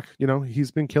 And Dak,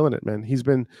 he's been killing it, man. He's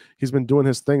been doing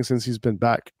his thing since he's been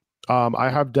back. I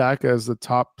have Dak as the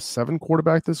top 7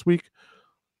 quarterback this week.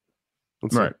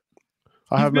 Let's see.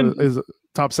 I have him as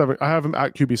top 7. I have him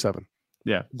at QB7.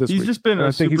 Yeah, this he's week. just been.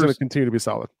 I think he's going to continue to be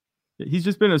solid. He's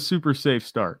just been a super safe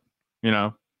start.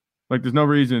 Like there's no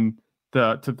reason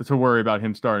to worry about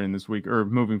him starting this week or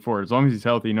moving forward. As long as he's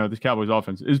healthy, this Cowboys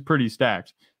offense is pretty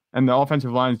stacked, and the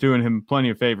offensive line is doing him plenty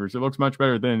of favors. It looks much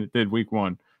better than it did week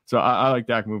 1. So I like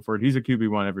Dak moving forward. He's a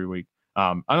QB1 every week.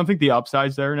 I don't think the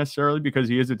upside's there necessarily because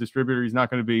he is a distributor. He's not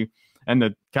going to be, and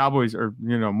the Cowboys are,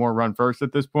 more run first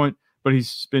at this point, but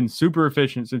he's been super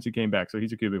efficient since he came back. So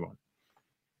he's a QB1.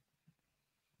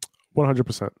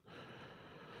 100%.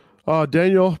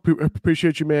 Daniel,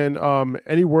 appreciate you, man.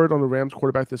 Any word on the Rams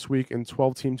quarterback this week in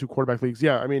 12-team 2 quarterback leagues?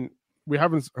 Yeah, I mean, we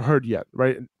haven't heard yet,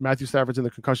 right? Matthew Stafford's in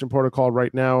the concussion protocol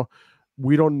right now.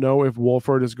 We don't know if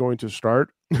Wolford is going to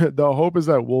start. The hope is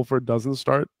that Wolford doesn't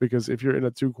start, because if you're in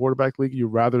a 2 quarterback league, you'd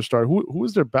rather start. Who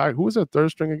is their back? Who is their third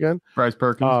string again? Bryce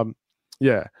Perkins.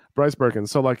 Yeah, Bryce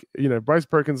Perkins. So, like, you know, if Bryce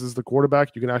Perkins is the quarterback,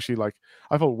 you can actually, like,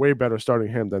 I felt way better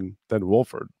starting him than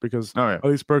Wolford, because at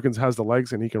least Perkins has the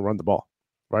legs and he can run the ball,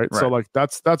 right? So, like,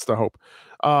 that's the hope.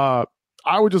 I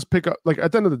would just pick up, like,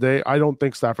 at the end of the day, I don't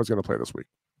think Stafford's going to play this week.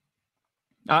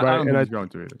 I don't think he's going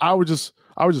to either. I would just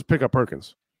pick up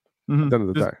Perkins at the end of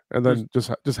the day, and then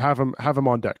just have him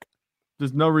on deck.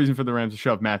 There's no reason for the Rams to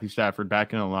shove Matthew Stafford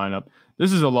back in the lineup.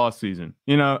 This is a lost season.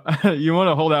 You know, you want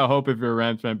to hold out hope if you're a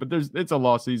Rams fan, but it's a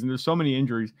lost season. There's so many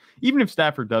injuries. Even if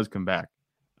Stafford does come back,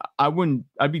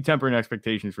 I'd be tempering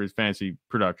expectations for his fantasy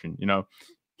production. You know,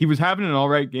 he was having an all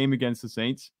right game against the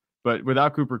Saints, but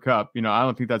without Cooper Kupp, you know, I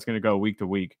don't think that's going to go week to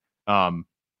week.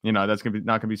 You know, that's not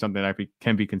going to be something that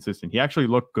can be consistent. He actually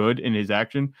looked good in his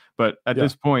action, but at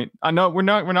this point, I know we're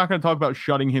not going to talk about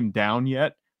shutting him down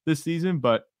yet this season,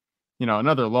 but you know,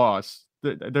 another loss.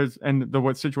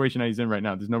 What situation that he's in right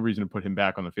now, there's no reason to put him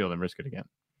back on the field and risk it again.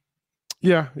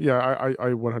 Yeah, I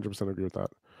 100% agree with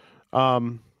that.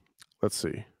 Let's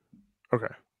see. Okay,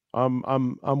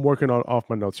 I'm working off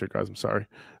my notes here, guys. I'm sorry.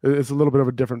 It's a little bit of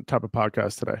a different type of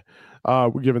podcast today.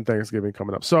 We're given Thanksgiving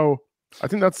coming up, so I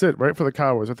think that's it, right, for the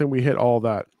Cowboys. I think we hit all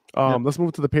that. Let's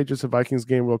move to the Patriots and Vikings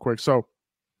game real quick. So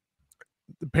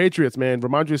the Patriots, man,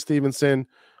 Ramondre Stevenson,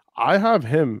 I have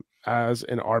him as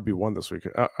an RB1 this week,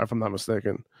 if I'm not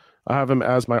mistaken. I have him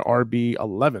as my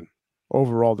RB11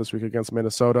 overall this week against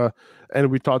Minnesota.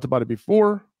 And we talked about it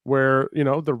before, where, you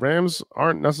know, the Rams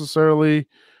aren't necessarily,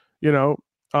 you know,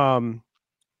 I'm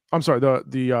sorry,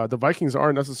 the Vikings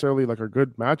aren't necessarily like a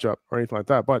good matchup or anything like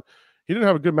that, but he didn't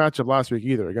have a good matchup last week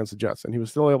either against the Jets, and he was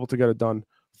still able to get it done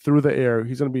through the air.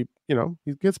 He's going to be, you know,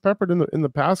 he gets peppered in the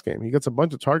pass game. He gets a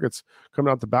bunch of targets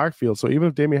coming out the backfield. So even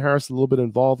if Damian Harris is a little bit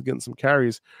involved getting some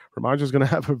carries, Ramondre is going to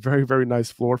have a very, very nice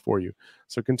floor for you.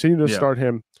 So continue to start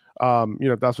him. You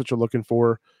know, if that's what you're looking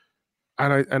for.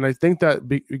 And I think that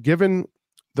given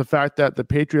the fact that the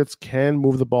Patriots can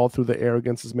move the ball through the air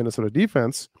against this Minnesota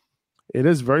defense, it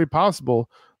is very possible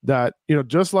that, you know,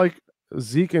 just like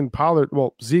Zeke and Pollard,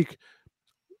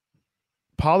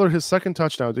 Pollard, his second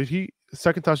touchdown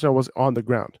was on the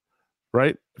ground,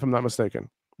 right? If I'm not mistaken.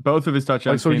 Both of his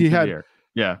touchdowns came through the air.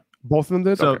 Yeah. Both of them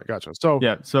did? So, okay, gotcha. So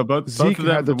yeah, so both Zeke of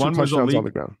them, had the one two was touchdowns on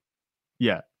the ground.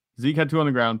 Yeah. Zeke had 2 on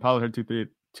the ground. Pollard had two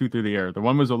through the air. The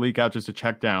one was a leak out just to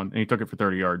check down, and he took it for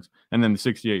 30 yards. And then the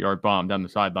 68-yard bomb down the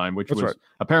sideline, which was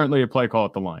apparently a play call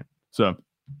at the line. So.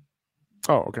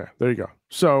 Oh, okay. There you go.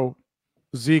 So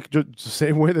Zeke, just the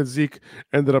same way that Zeke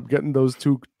ended up getting those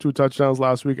two touchdowns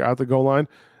last week at the goal line,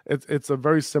 it's a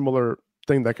very similar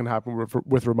thing that can happen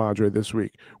with Ramondre this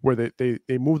week, where they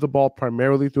move the ball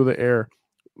primarily through the air.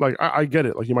 Like, I get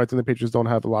it. Like, you might think the Patriots don't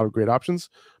have a lot of great options,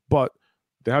 but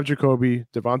they have Jacoby.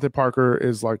 Devontae Parker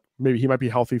is like, maybe he might be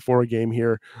healthy for a game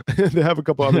here. They have a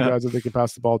couple other guys that they can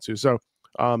pass the ball to. So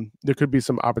there could be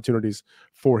some opportunities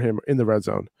for him in the red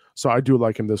zone. So I do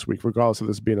like him this week, regardless of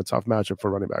this being a tough matchup for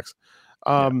running backs.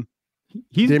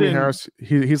 Damian Harris,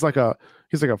 he's like a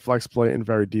flex play in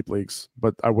very deep leagues,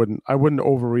 but I wouldn't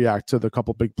overreact to the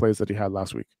couple big plays that he had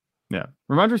last week. Yeah,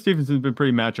 Ramondre Stevenson's been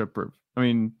pretty matchup proof. I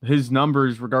mean, his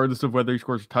numbers, regardless of whether he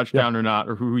scores a touchdown or not,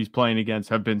 or who he's playing against,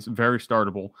 have been very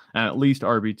startable and at least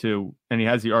RB2, and he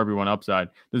has the RB1 upside.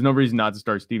 There's no reason not to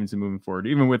start Stevenson moving forward,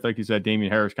 even with, like you said,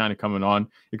 Damian Harris kind of coming on,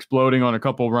 exploding on a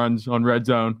couple runs on red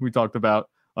zone we talked about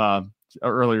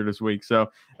earlier this week.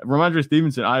 So Ramondre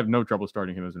Stevenson, I have no trouble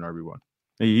starting him as an RB1.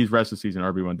 He's rest of the season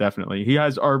RB1, definitely. He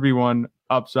has RB1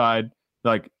 upside.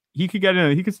 Like, he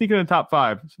could sneak in the top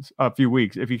 5 a few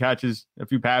weeks if he catches a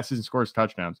few passes and scores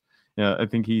touchdowns. Yeah, I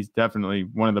think he's definitely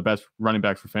one of the best running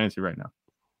backs for fantasy right now.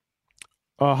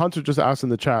 Hunter just asked in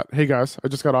the chat, hey guys, I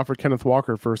just got offered Kenneth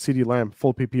Walker for CeeDee Lamb,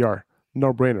 full PPR.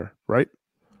 No brainer, right?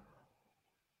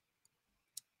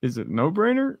 Is it no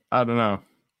brainer? I don't know.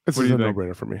 It's a no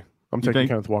brainer for me. I'm taking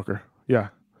Kenneth Walker. Yeah.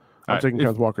 I'm taking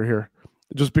Kenneth Walker here.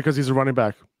 Just because he's a running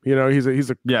back. You know, he's a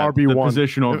RB1. The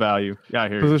positional value. Yeah, I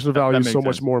hear you. Positional value is so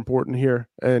much more important here.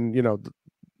 And, you know, the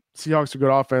Seahawks are good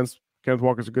offense. Kenneth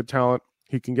Walker's a good talent.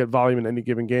 He can get volume in any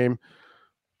given game.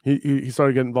 He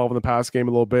started getting involved in the pass game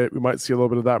a little bit. We might see a little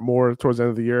bit of that more towards the end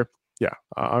of the year. Yeah,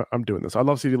 I'm doing this. I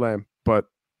love CeeDee Lamb, but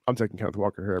I'm taking Kenneth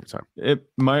Walker here every time. It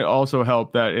might also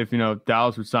help that if, you know,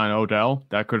 Dallas would sign Odell,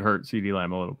 that could hurt CeeDee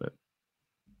Lamb a little bit.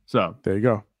 So there you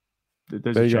go.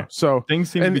 There you go. So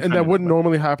things seem and that wouldn't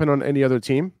normally happen on any other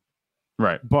team.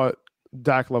 Right. But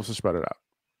Dak loves to spread it out,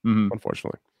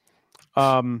 unfortunately.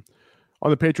 On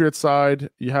the Patriots side,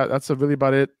 that's really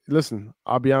about it. Listen,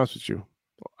 I'll be honest with you.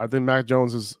 I think Mac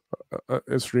Jones is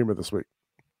a streamer this week.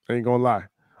 I ain't gonna lie.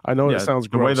 I know it sounds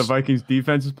gross. The way the Vikings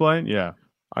defense is playing, yeah.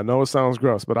 I know it sounds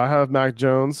gross, but I have Mac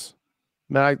Jones.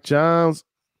 I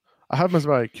have him as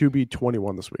my QB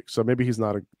 21 this week, so maybe he's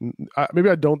not maybe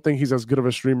I don't think he's as good of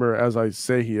a streamer as I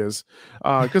say he is,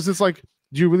 because it's like,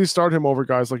 do you really start him over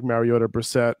guys like Mariota,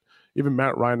 Brissett, even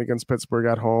Matt Ryan against Pittsburgh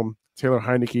at home, Taylor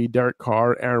Heineke, Derek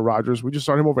Carr, Aaron Rodgers? Would you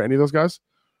start him over any of those guys?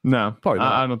 No, probably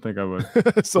not. I don't think I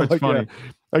would. So like, funny.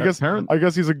 Yeah, I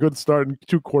guess he's a good start in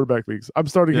 2 quarterback leagues. I'm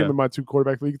starting him in my 2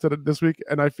 quarterback leagues this week,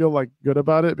 and I feel like good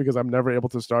about it because I'm never able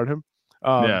to start him.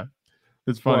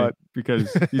 It's funny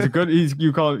because he's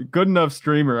you call it good enough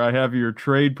streamer. I have your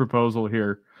trade proposal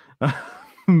here.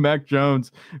 Mac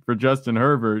Jones for Justin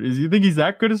Herbert. You think he's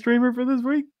that good a streamer for this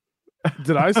week?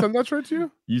 Did I send that trade to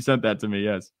you? You sent that to me,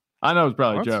 yes. I know it's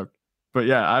probably a joke. But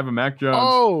yeah, I have a Mac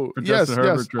Jones for Justin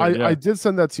Herbert trade. I did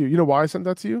send that to you. You know why I sent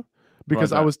that to you?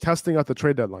 Because I was testing out the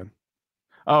trade deadline.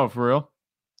 Oh, for real?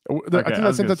 I think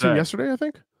I sent that to you yesterday, I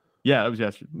think. Yeah, it was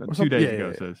yesterday. 2 days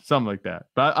ago, so something like that.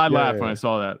 But I laughed when I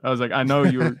saw that. I was like, I know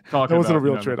you were talking that wasn't about,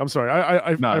 a real trade. I'm sorry.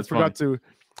 I forgot to.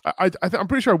 I'm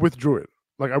pretty sure I withdrew it.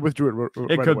 Like I withdrew it.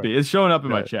 It could be. It's showing up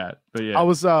in my chat. But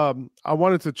yeah, I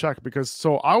wanted to check because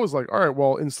I was like, all right,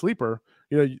 well, in Sleeper,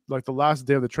 like the last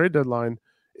day of the trade deadline,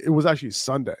 it was actually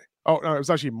Sunday. Oh no, it was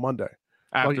actually Monday.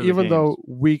 After like even though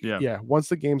once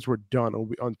the games were done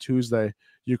on Tuesday,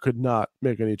 you could not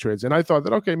make any trades. And I thought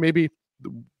that okay, maybe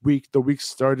the week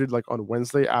started like on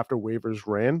Wednesday after waivers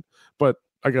ran, but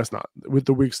I guess not. With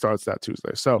the week starts that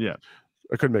Tuesday, so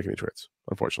I couldn't make any trades,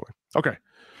 unfortunately. Okay.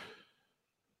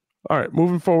 All right,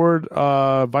 moving forward,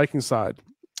 Viking side.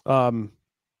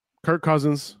 Kirk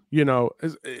Cousins,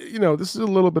 this is a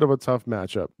little bit of a tough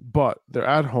matchup, but they're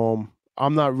at home.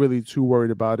 I'm not really too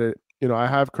worried about it. I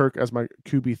have Kirk as my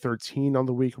QB 13 on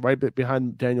the week, right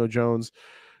behind Daniel Jones.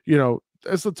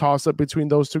 It's a toss-up between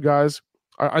those two guys.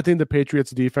 I think the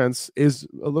Patriots defense is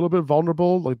a little bit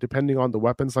vulnerable, like depending on the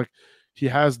weapons. Like he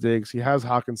has Diggs, he has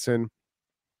Hawkinson.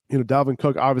 Dalvin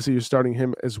Cook, obviously you're starting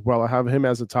him as well. I have him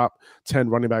as a top 10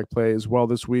 running back play as well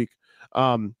this week.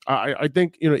 I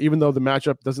think, even though the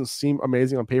matchup doesn't seem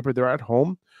amazing on paper, they're at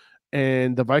home.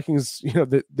 And the Vikings,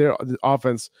 their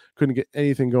offense couldn't get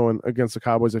anything going against the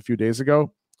Cowboys a few days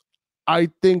ago. I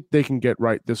think they can get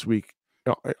right this week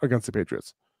against the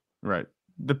Patriots. Right.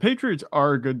 The Patriots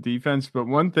are a good defense, but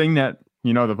one thing that,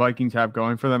 the Vikings have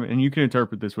going for them, and you can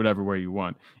interpret this whatever way you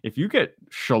want. If you get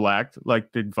shellacked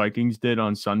like the Vikings did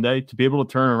on Sunday, to be able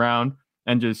to turn around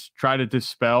and just try to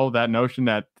dispel that notion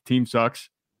that the team sucks,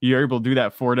 you're able to do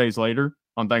that 4 days later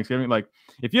on Thanksgiving. Like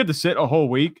if you had to sit a whole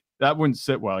week, that wouldn't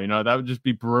sit well. That would just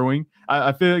be brewing.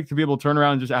 I feel like to be able to turn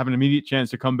around and just have an immediate chance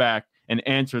to come back and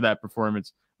answer that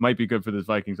performance might be good for this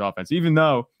Vikings offense, even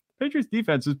though Patriots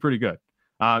defense is pretty good.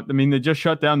 They just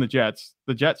shut down the Jets.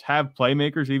 The Jets have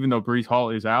playmakers, even though Breece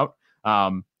Hall is out.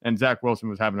 And Zach Wilson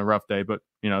was having a rough day, but,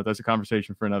 that's a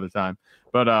conversation for another time.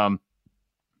 But,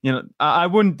 I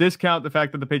wouldn't discount the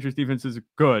fact that the Patriots defense is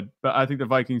good, but I think the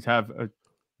Vikings have a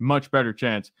much better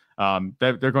chance.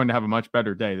 They're going to have a much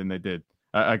better day than they did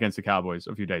against the Cowboys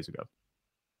a few days ago.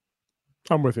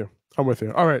 I'm with you.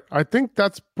 All right. I think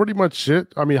that's pretty much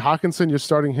it. I mean, Hawkinson, you're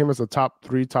starting him as a top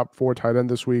 3, top 4 tight end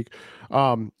this week.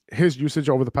 His usage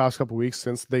over the past couple of weeks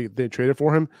since they traded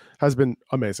for him has been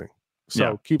amazing.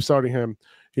 So keep starting him.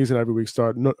 He's an every week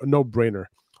start. No brainer.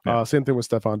 Yeah. Same thing with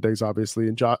Stephon Diggs, obviously.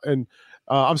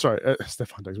 I'm sorry,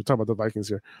 Stephon Diggs. We're talking about the Vikings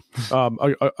here.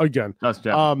 Again. That's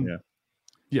Jeff.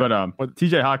 But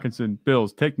TJ Hawkinson,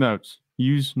 Bills, take notes.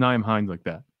 Use Nyheim Hines like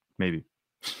that, maybe.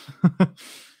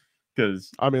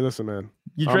 Because listen, man.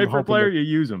 You trade for a player, you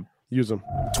use them.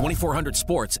 2400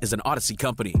 Sports is an Odyssey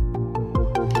company.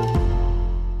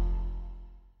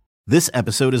 This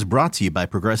episode is brought to you by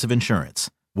Progressive Insurance.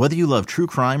 Whether you love true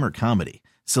crime or comedy,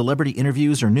 celebrity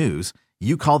interviews or news,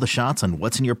 you call the shots on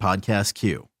what's in your podcast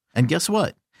queue. And guess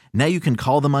what? Now you can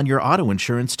call them on your auto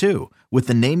insurance too with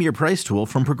the Name Your Price tool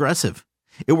from Progressive.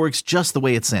 It works just the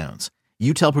way it sounds.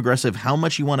 You tell Progressive how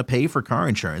much you want to pay for car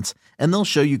insurance, and they'll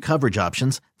show you coverage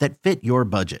options that fit your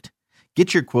budget.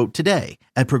 Get your quote today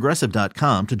at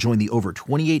Progressive.com to join the over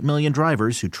 28 million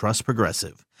drivers who trust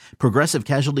Progressive. Progressive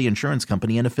Casualty Insurance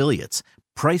Company and Affiliates.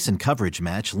 Price and coverage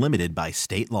match limited by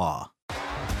state law.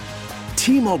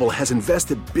 T-Mobile has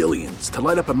invested billions to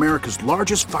light up America's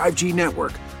largest 5G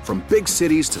network, from big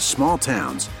cities to small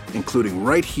towns, including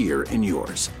right here in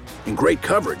yours. And great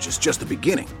coverage is just the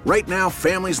beginning. Right now,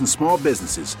 families and small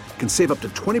businesses can save up to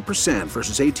 20%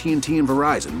 versus AT&T and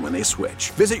Verizon when they switch.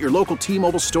 Visit your local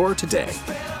T-Mobile store today.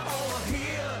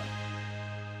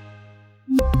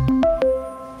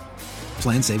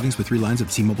 Plan savings with 3 lines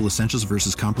of T-Mobile Essentials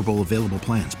versus comparable available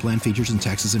plans. Plan features and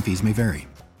taxes and fees may vary.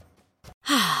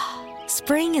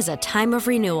 Spring is a time of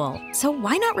renewal, so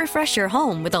why not refresh your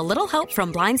home with a little help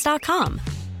from Blinds.com?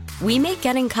 We make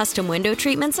getting custom window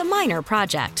treatments a minor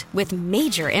project with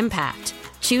major impact.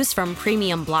 Choose from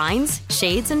premium blinds,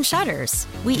 shades, and shutters.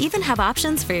 We even have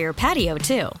options for your patio,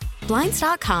 too.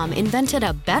 Blinds.com invented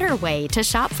a better way to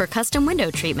shop for custom window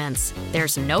treatments.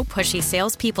 There's no pushy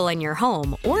salespeople in your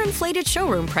home or inflated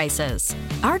showroom prices.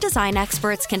 Our design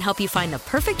experts can help you find the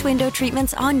perfect window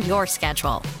treatments on your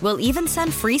schedule. We'll even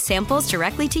send free samples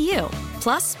directly to you.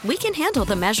 Plus, we can handle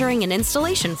the measuring and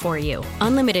installation for you.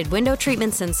 Unlimited window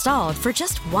treatments installed for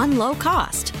just one low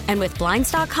cost. And with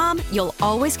Blinds.com, you'll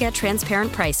always get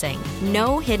transparent pricing.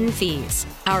 No hidden fees.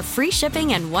 Our free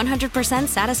shipping and 100%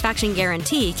 satisfaction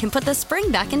guarantee can put the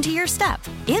spring back into your step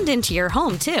and into your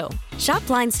home, too. Shop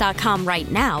Blinds.com right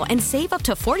now and save up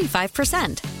to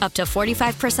 45%. Up to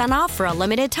 45% off for a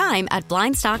limited time at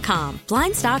Blinds.com.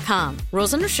 Blinds.com.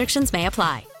 Rules and restrictions may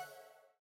apply.